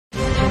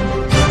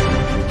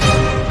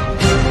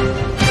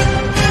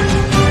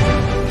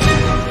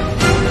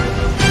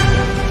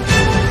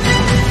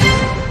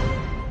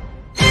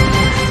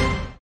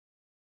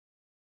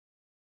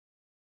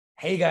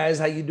Hey guys,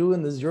 how you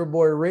doing? This is your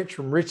boy Rich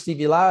from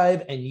RICHTV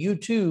Live, and you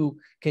too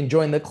can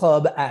join the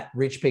club at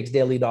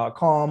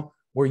richpicksdaily.com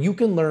where you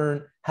can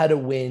learn how to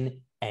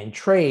win and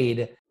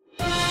trade.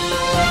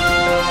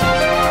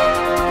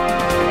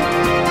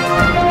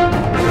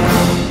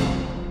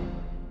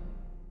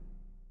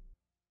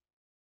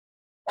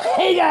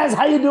 Hey guys,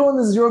 how you doing?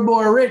 This is your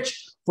boy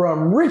Rich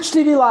from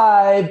RICHTV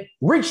Live,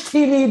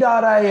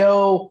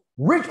 RICHTV.io,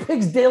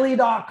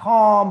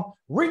 richpicksdaily.com,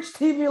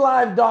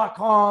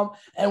 RICHTVLive.com,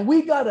 and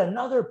we got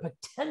another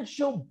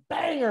potential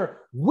banger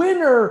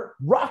winner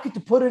rocket to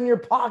put in your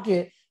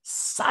pocket,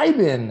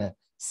 Cybin,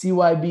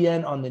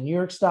 CYBN on the New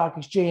York Stock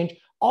Exchange,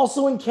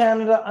 also in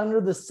Canada under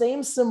the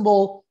same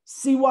symbol,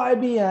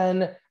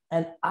 CYBN,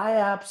 and I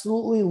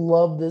absolutely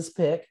love this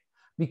pick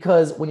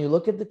because when you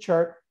look at the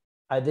chart,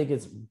 I think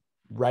it's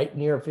right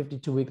near a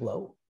 52-week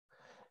low.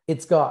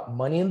 It's got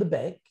money in the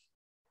bank,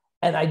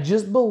 and I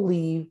just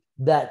believe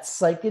that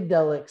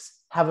psychedelics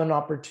have an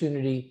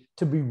opportunity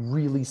to be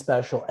really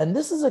special. And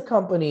this is a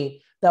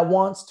company that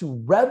wants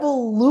to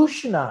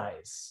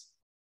revolutionize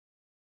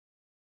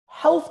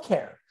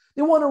healthcare.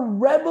 They want to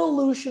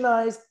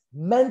revolutionize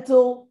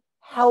mental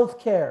health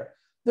care.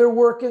 They're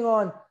working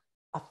on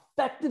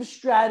effective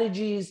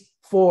strategies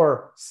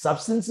for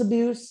substance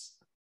abuse,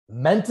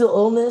 mental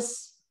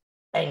illness,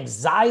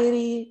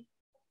 anxiety.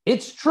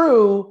 It's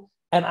true.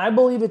 And I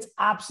believe it's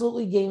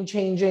absolutely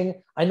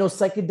game-changing. I know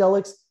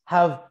psychedelics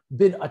have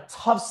been a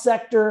tough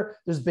sector.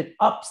 There's been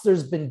ups,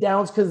 there's been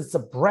downs because it's a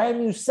brand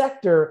new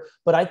sector.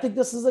 But I think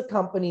this is a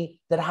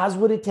company that has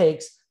what it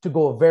takes to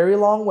go a very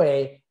long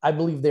way. I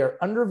believe they're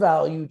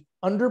undervalued,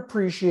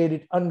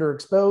 underappreciated,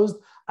 underexposed.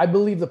 I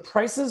believe the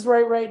price is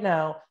right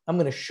now. I'm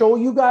going to show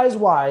you guys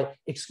why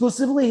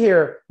exclusively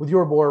here with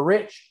your boy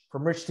Rich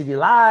from RICHTV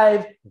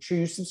Live. Make sure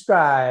you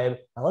subscribe.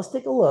 Now let's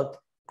take a look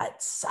at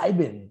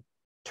Cybin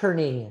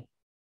turning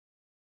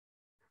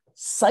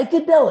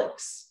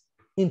psychedelics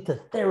into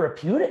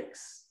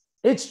therapeutics.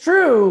 It's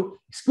true,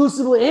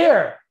 exclusively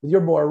here with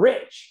your boy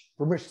Rich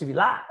from RICHTV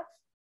Live.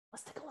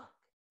 Let's take a look.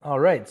 All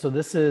right, so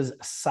this is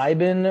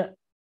Cybin,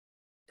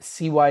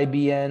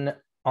 CYBN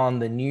on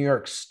the New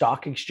York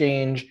Stock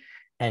Exchange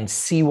and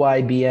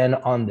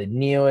CYBN on the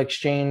NEO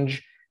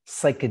Exchange.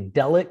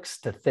 Psychedelics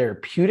to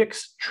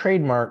therapeutics,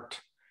 trademarked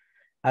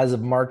as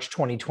of March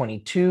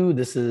 2022.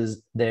 This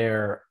is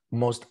their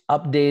most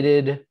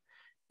updated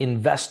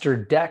investor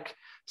deck.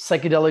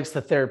 Psychedelics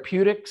to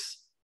therapeutics,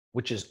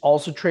 which is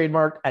also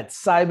trademarked. At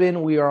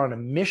Cybin, we are on a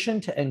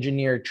mission to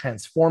engineer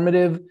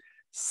transformative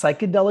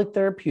psychedelic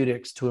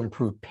therapeutics to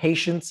improve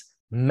patients'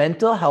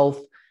 mental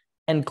health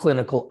and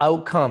clinical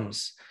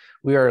outcomes.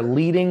 We are a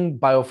leading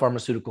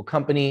biopharmaceutical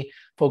company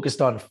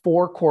focused on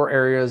 4 core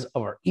areas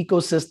of our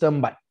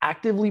ecosystem by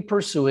actively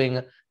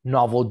pursuing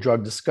novel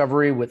drug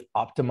discovery with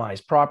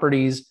optimized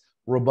properties,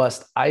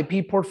 robust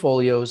IP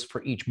portfolios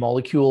for each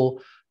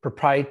molecule,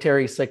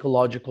 proprietary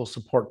psychological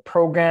support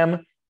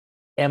program,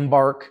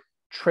 Embark,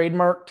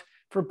 trademarked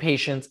for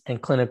patients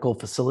and clinical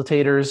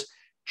facilitators,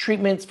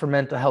 treatments for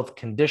mental health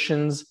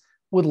conditions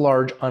with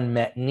large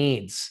unmet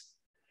needs.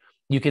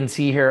 You can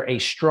see here a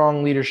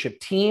strong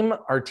leadership team.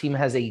 Our team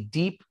has a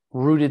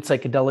deep-rooted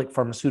psychedelic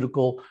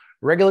pharmaceutical,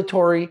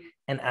 regulatory,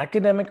 and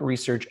academic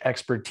research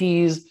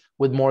expertise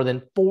with more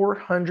than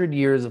 400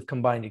 years of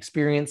combined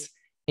experience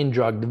in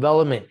drug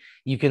development.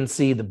 You can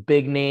see the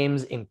big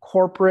names in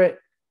corporate,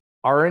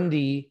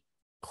 R&D,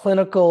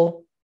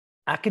 clinical,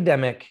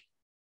 academic,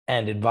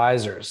 and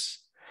advisors.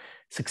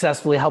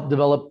 Successfully helped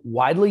develop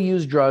widely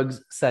used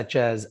drugs such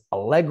as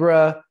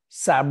Allegra,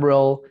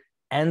 Sabril,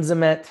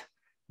 Enzamet,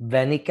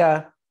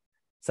 Venica,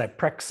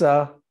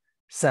 Zyprexa,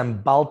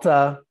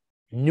 Cymbalta,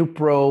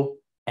 Nupro,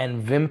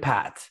 and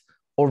Vimpat,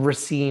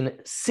 overseen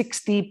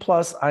 60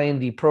 plus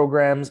IND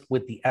programs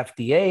with the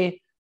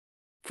FDA,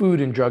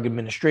 Food and Drug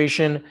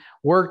Administration,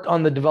 worked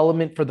on the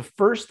development for the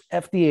first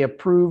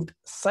FDA-approved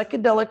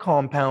psychedelic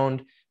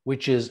compound,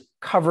 which is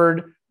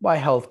covered by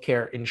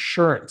healthcare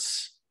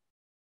insurance.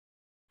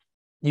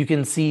 You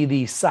can see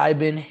the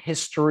Cybin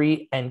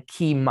history and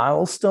key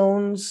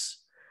milestones.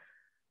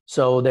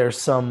 So there's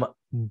some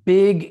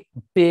big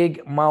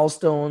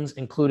milestones,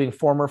 including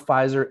former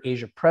Pfizer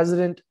Asia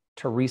President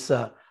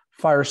Teresa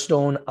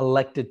Firestone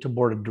elected to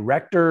board of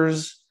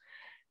directors,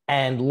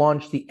 and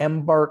launched the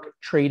Embark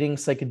Trading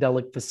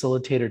Psychedelic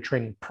Facilitator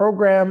Training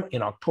Program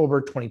in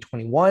October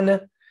 2021.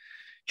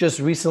 Just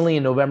recently,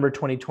 in November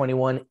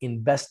 2021,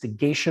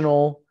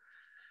 investigational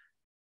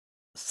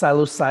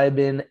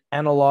psilocybin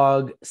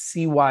analog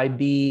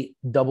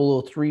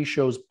CYB003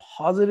 shows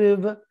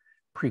positive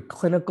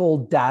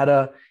preclinical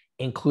data,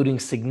 including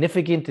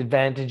significant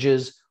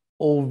advantages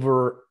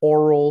over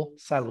oral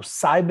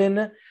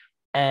psilocybin.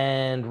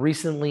 And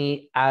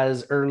recently,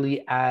 as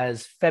early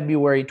as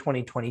February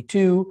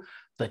 2022,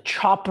 the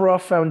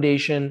Chopra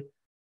Foundation,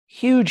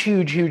 huge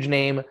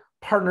name,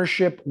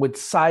 partnership with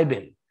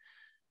Cybin,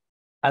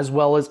 as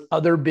well as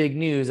other big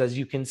news, as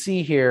you can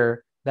see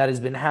here, that has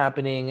been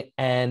happening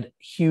and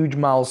huge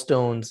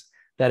milestones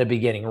that have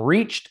been getting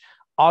reached.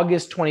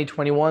 August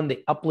 2021,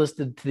 they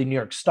uplisted to the New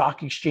York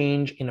Stock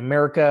Exchange in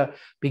America,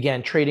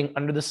 began trading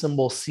under the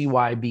symbol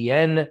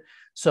CYBN.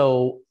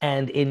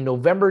 And in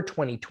November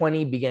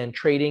 2020, began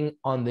trading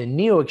on the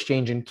NEO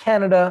Exchange in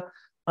Canada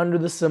under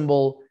the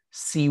symbol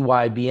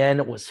CYBN.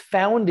 It was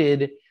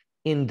founded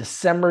in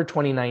December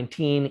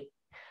 2019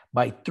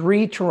 by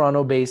 3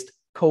 Toronto-based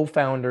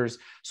co-founders.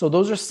 So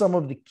those are some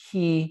of the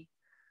key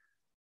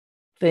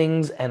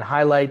things and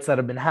highlights that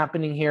have been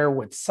happening here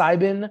with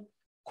Cybin.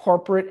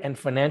 Corporate and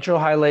financial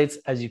highlights,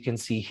 as you can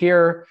see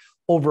here,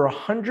 over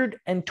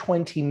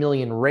 120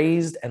 million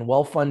raised and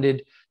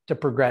well-funded to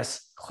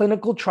progress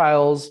clinical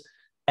trials,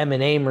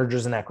 M&A,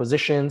 mergers and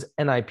acquisitions,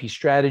 and IP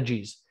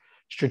strategies.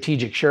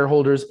 Strategic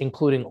shareholders,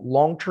 including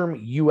long-term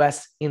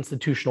US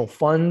institutional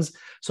funds.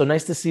 So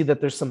nice to see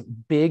that there's some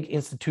big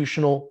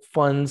institutional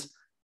funds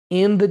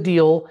in the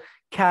deal.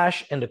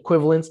 Cash and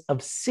equivalents of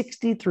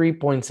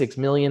 63.6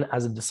 million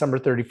as of December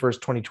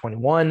 31st,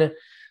 2021.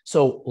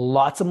 So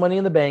lots of money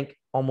in the bank,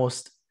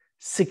 almost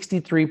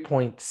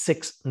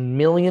 $63.6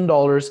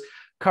 million,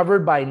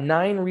 covered by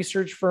 9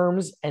 research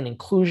firms and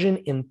inclusion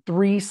in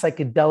 3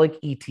 psychedelic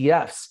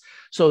ETFs.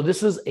 So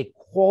this is a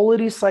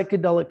quality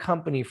psychedelic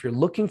company. If you're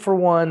looking for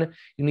one,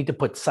 you need to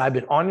put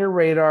Cybin on your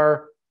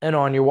radar and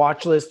on your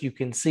watch list. You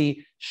can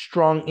see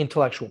strong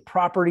intellectual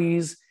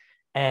properties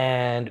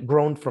and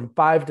grown from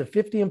 5 to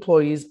 50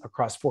 employees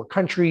across 4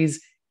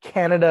 countries,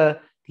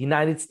 Canada, the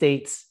United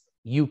States,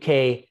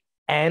 UK,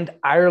 and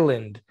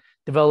Ireland.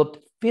 Developed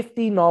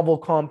 50 novel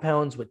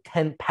compounds with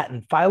 10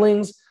 patent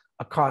filings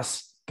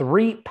across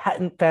 3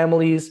 patent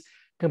families,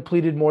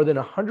 completed more than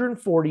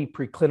 140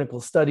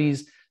 preclinical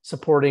studies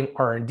supporting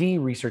R&D,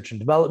 research and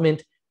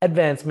development,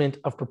 advancement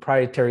of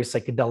proprietary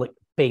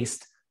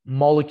psychedelic-based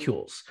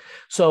molecules.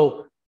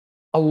 So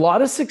a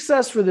lot of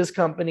success for this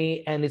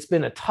company, and it's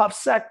been a tough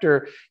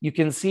sector. You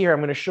can see here, I'm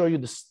going to show you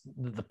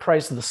the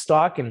price of the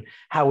stock and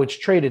how it's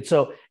traded.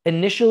 So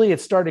initially, it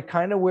started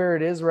kind of where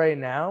it is right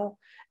now,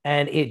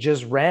 and it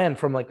just ran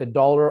from like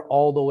 $1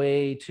 all the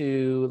way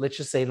to, let's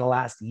just say in the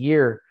last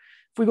year.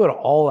 If we go to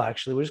all,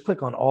 actually, we'll just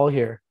click on all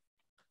here.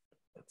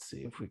 Let's see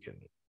if we can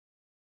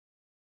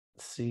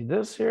see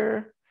this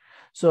here.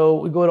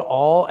 So we go to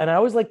all, and I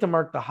always like to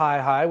mark the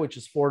high, which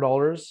is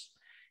 $4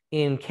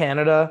 in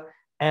Canada,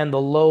 and the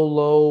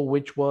low,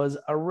 which was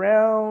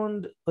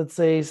around, let's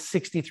say,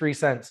 63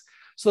 cents.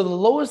 So the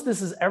lowest this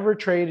has ever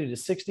traded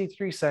is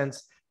 63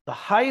 cents. The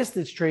highest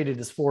it's traded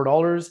is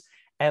 $4,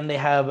 and they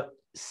have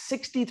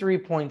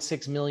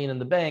 63.6 million in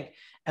the bank,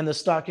 and the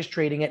stock is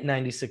trading at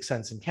 96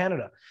 cents in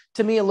Canada.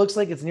 To me, it looks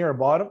like it's near a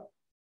bottom.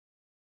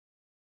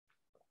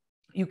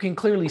 You can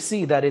clearly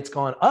see that it's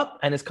gone up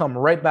and it's come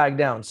right back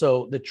down.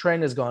 So the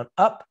trend has gone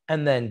up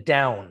and then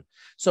down.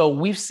 So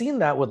we've seen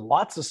that with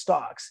lots of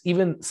stocks,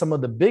 even some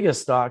of the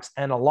biggest stocks,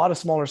 and a lot of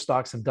smaller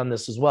stocks have done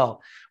this as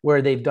well,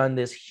 where they've done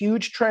this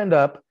huge trend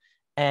up.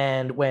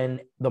 And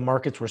when the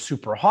markets were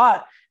super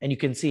hot, and you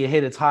can see it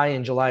hit its high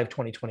in July of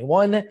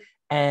 2021,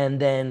 and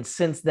then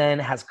since then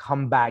has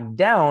come back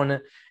down,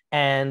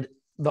 and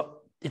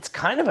it's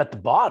kind of at the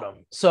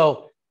bottom.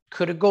 So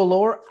could it go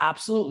lower?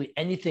 Absolutely.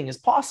 Anything is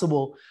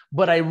possible.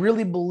 But I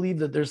really believe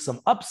that there's some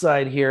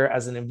upside here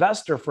as an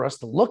investor for us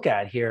to look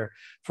at here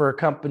for a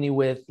company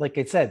with, like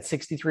I said,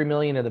 63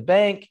 million in the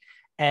bank,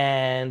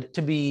 and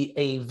to be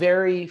a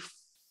very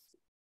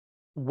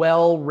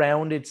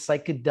well-rounded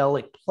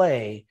psychedelic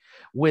play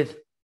with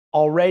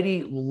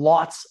already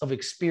lots of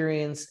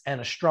experience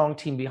and a strong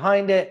team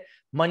behind it,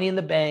 money in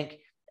the bank,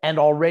 and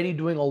already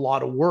doing a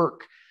lot of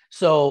work.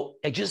 So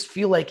I just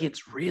feel like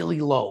it's really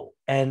low.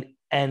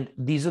 And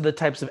these are the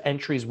types of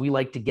entries we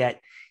like to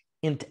get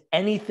into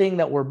anything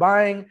that we're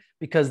buying,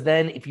 because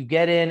then if you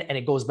get in and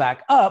it goes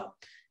back up,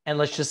 and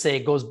let's just say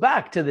it goes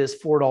back to this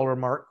 $4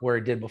 mark where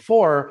it did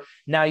before,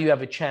 now you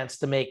have a chance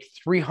to make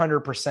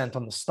 300%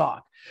 on the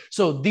stock.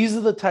 So these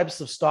are the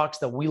types of stocks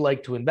that we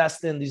like to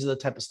invest in. These are the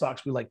type of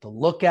stocks we like to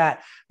look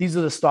at. These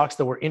are the stocks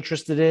that we're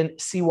interested in.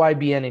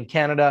 CYBN in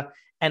Canada,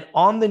 and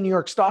on the New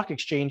York Stock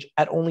Exchange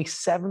at only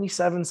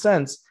 77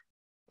 cents.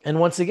 And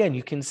once again,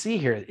 you can see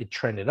here, it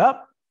trended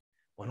up,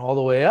 went all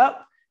the way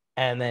up,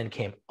 and then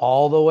came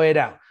all the way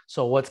down.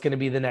 So what's going to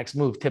be the next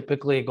move?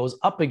 Typically, it goes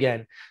up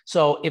again.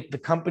 So if the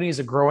company is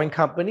a growing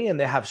company and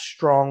they have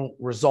strong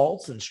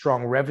results and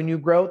strong revenue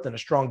growth and a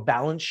strong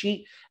balance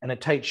sheet and a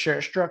tight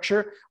share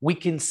structure, we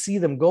can see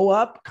them go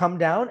up, come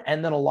down,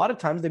 and then a lot of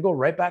times they go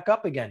right back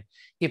up again.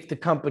 If the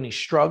company's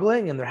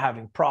struggling and they're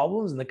having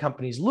problems and the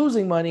company's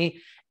losing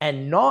money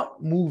and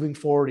not moving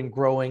forward and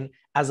growing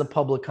as a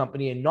public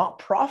company and not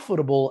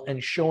profitable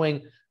and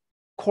showing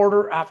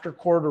quarter after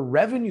quarter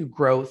revenue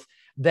growth,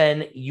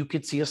 then you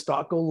could see a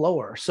stock go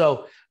lower.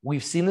 So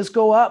we've seen this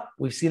go up,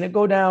 we've seen it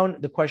go down.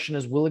 The question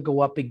is, will it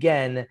go up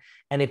again?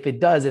 And if it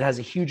does, it has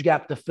a huge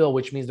gap to fill,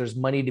 which means there's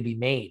money to be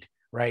made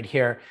right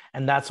here.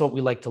 And that's what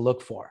we like to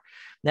look for.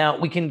 Now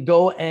we can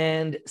go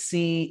and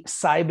see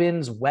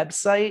Cybin's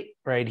website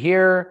right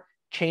here,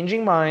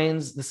 Changing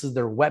Minds. This is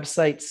their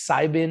website,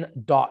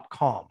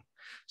 cybin.com.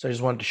 So I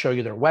just wanted to show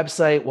you their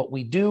website. What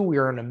we do, we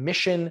are on a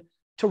mission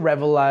to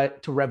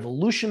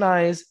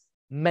revolutionize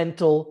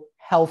mental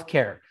health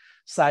care.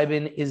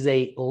 Cybin is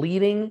a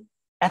leading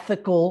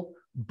ethical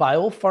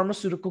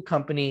biopharmaceutical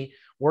company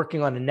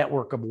working on a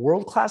network of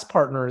world-class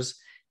partners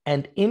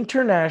and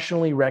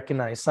internationally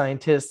recognized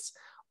scientists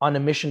on a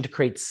mission to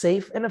create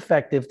safe and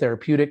effective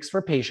therapeutics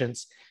for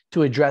patients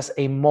to address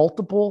a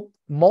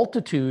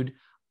multitude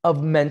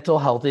of mental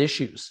health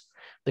issues.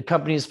 The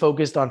company is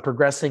focused on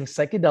progressing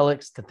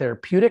psychedelics to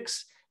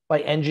therapeutics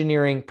by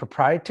engineering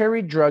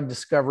proprietary drug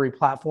discovery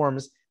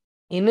platforms,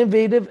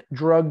 innovative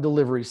drug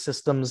delivery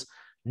systems,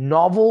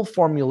 novel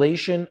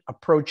formulation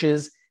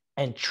approaches,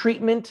 and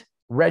treatment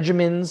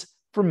regimens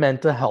for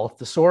mental health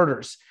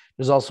disorders.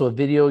 There's also a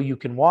video you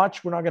can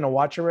watch. We're not going to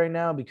watch it right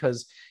now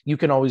because you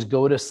can always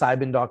go to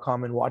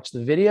cybin.com and watch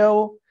the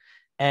video.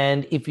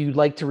 And if you'd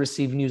like to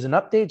receive news and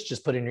updates,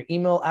 just put in your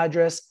email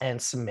address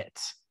and submit.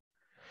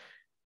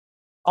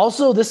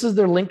 Also, this is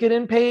their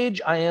LinkedIn page.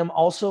 I am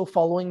also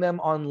following them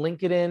on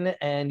LinkedIn,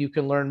 and you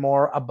can learn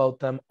more about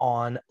them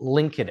on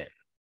LinkedIn.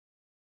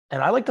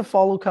 And I like to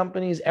follow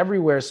companies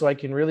everywhere so I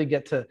can really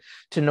get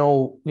to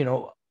know,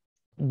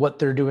 what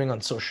they're doing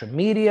on social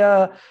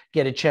media,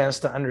 get a chance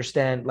to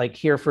understand, like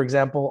here, for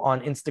example,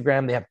 on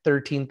Instagram, they have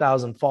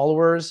 13,000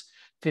 followers,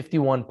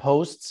 51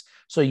 posts.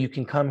 So you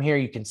can come here,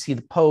 you can see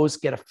the posts,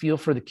 get a feel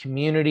for the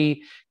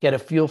community, get a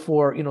feel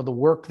for, the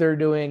work they're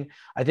doing.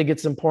 I think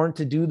it's important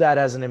to do that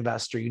as an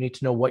investor. You need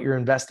to know what you're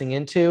investing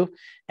into.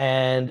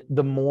 And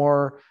the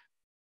more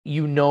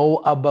you know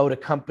about a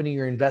company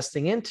you're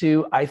investing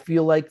into, I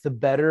feel like the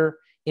better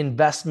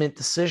investment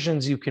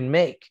decisions you can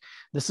make.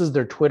 This is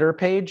their Twitter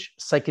page,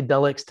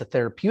 Psychedelics to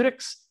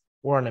Therapeutics.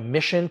 We're on a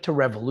mission to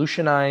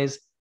revolutionize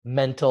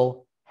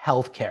mental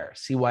health care.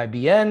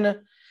 CYBN.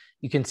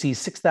 You can see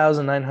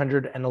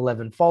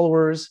 6,911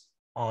 followers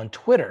on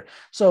Twitter.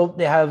 So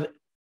they have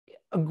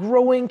a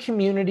growing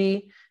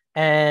community,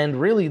 and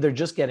really they're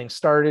just getting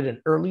started.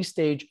 An early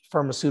stage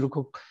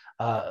pharmaceutical,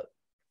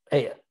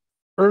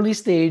 early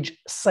stage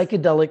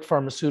psychedelic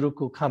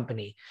pharmaceutical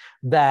company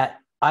that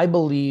I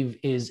believe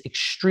is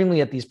extremely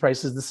at these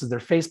prices. This is their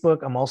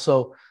Facebook. I'm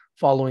also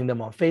following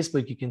them on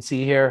Facebook. You can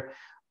see here,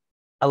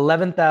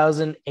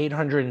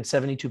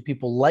 11,872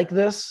 people like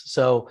this.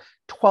 So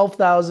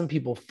 12,000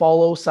 people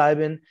follow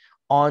Cybin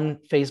on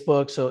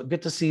Facebook. So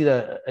good to see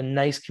a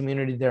nice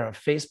community there on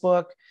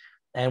Facebook.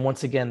 And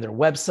once again, their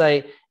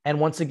website. And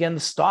once again,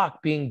 the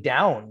stock being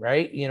down,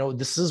 right?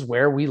 This is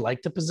where we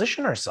like to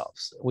position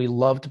ourselves. We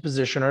love to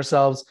position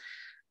ourselves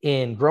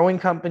in growing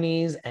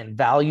companies and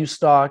value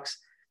stocks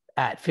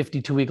at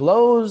 52-week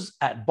lows,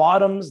 at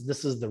bottoms.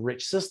 This is the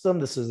rich system.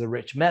 This is the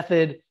rich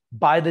method.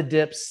 Buy the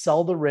dips,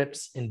 sell the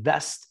rips,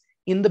 invest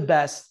in the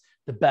best.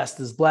 The best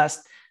is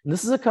blessed. And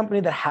this is a company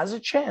that has a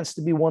chance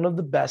to be one of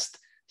the best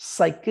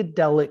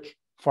psychedelic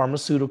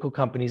pharmaceutical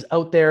companies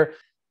out there.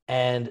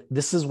 And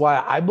this is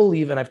why I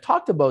believe, and I've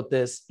talked about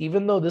this,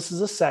 even though this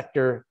is a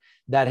sector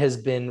that has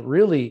been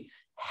really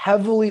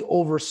heavily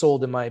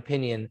oversold, in my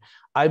opinion,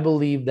 I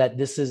believe that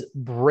this is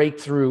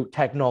breakthrough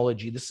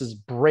technology. This is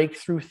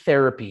breakthrough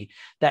therapy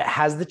that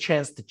has the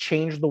chance to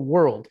change the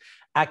world.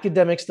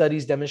 Academic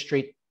studies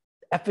demonstrate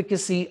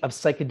efficacy of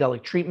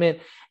psychedelic treatment.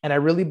 And I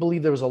really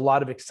believe there was a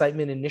lot of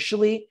excitement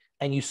initially,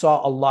 and you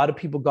saw a lot of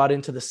people got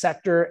into the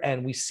sector,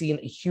 and we've seen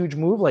a huge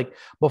move. Like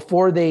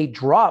before they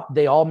dropped,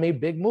 they all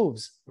made big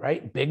moves,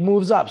 right? Big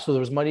moves up. So there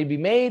was money to be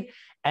made,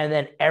 and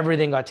then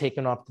everything got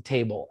taken off the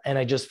table. And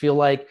I just feel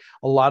like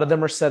a lot of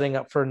them are setting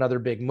up for another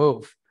big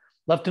move.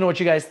 Love to know what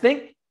you guys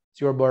think.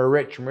 It's your boy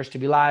Rich from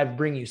RICHTV Live,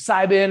 bringing you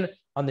Cybin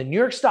on the New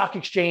York Stock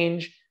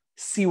Exchange,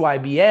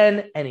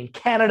 CYBN, and in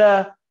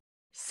Canada,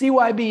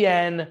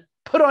 CYBN.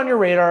 Put on your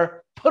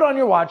radar, put on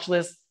your watch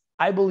list.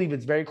 I believe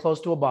it's very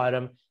close to a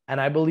bottom, and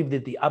I believe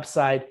that the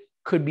upside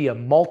could be a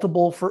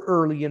multiple for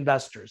early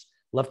investors.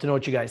 Love to know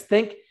what you guys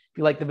think. If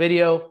you like the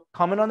video,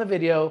 comment on the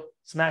video,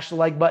 smash the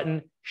like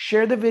button,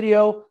 share the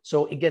video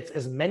so it gets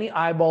as many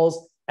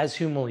eyeballs as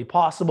humanly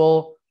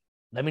possible.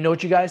 Let me know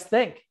what you guys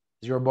think.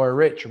 It's your boy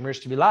Rich from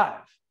RICHTV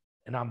Live,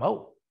 and I'm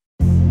out.